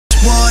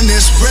one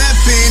that's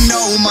reppin'.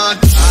 Oh my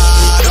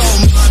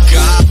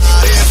God,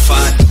 if I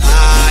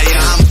die,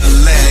 I'm a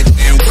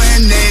legend. When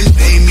they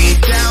lay me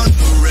down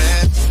to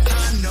rest, I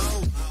know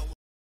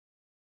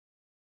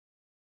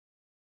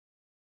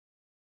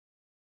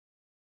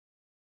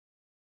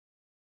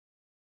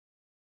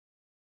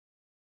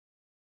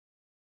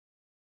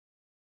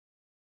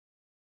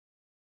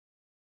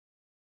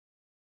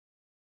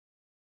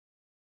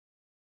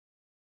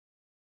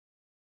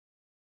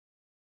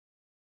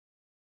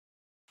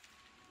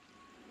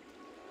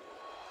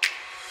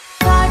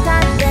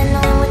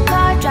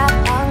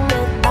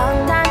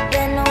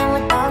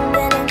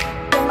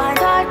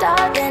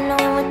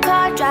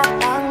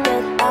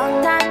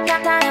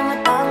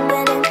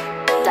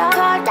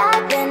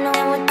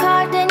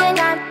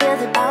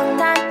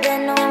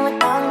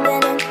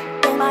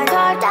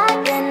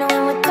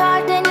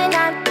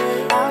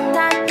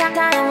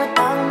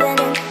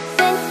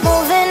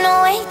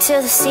to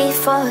the sea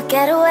for a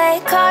getaway.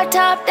 Car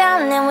top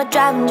down and we're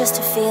driving just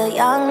to feel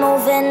young.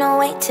 Moving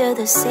away to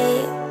the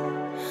sea,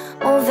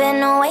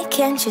 moving away,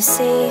 can't you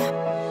see?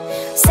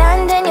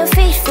 Sand in your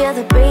feet, feel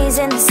the breeze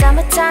in the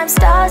summertime.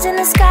 Stars in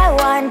the sky,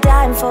 one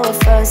dime for a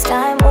first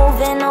time.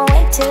 Moving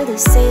away to the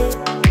sea,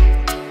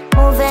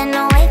 moving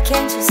away,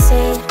 can't you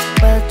see?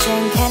 We'll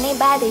drink honey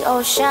by the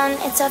ocean,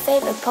 it's our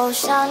favorite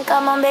potion.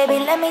 Come on baby,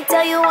 let me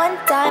tell you one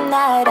time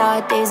that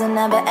our days will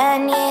never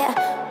end, yeah.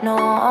 No,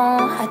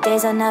 our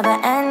days will never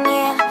end,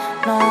 yeah.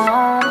 No.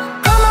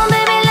 Come on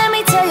baby, let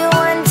me tell you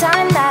one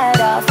time that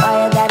our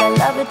fire got a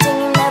love it till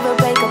you never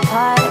break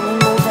apart. And we're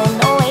moving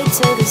away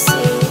to the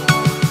sea,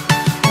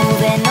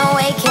 moving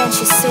away, can't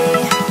you see?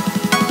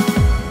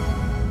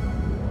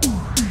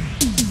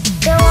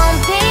 There won't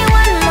be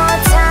one more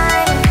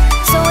time,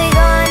 so we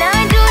gonna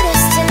do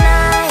this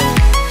tonight.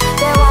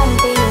 There won't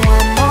be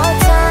one more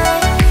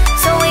time,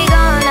 so we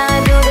gonna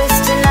do this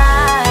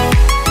tonight.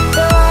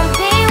 There won't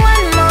be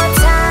one more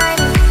time,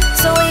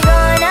 so we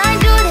gonna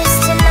do this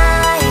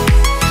tonight.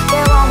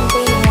 There won't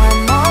be one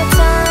more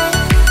time,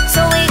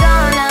 so we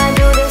gonna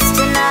do this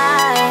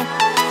tonight.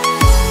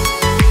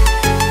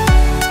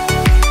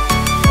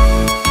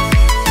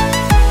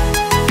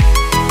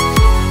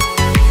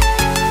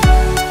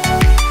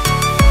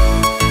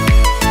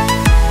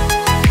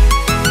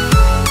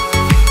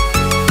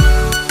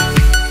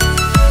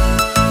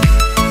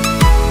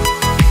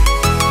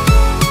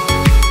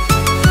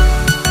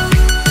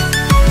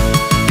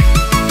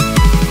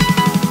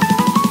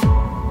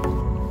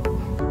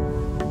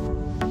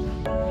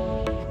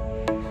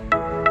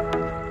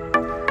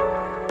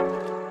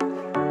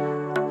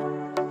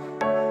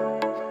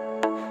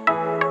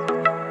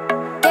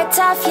 Get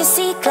off your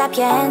seat, clap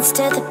your hands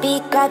to the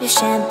beat. Grab your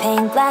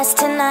champagne glass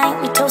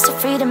tonight. We toast to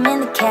freedom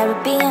in the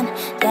Caribbean,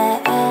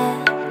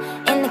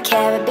 yeah. In the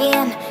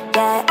Caribbean,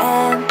 yeah.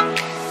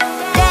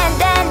 Dance,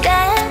 dance,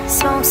 dance,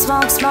 smoke,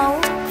 smoke,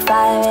 smoke.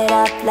 Fire it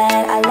up,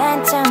 let our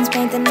lanterns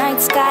paint the night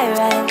sky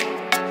red.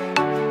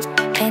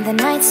 Paint the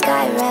night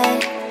sky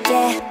red,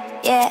 yeah,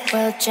 yeah.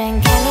 We'll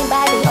drink honey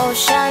by the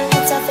ocean,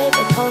 it's our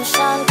favorite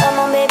potion. Come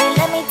on baby,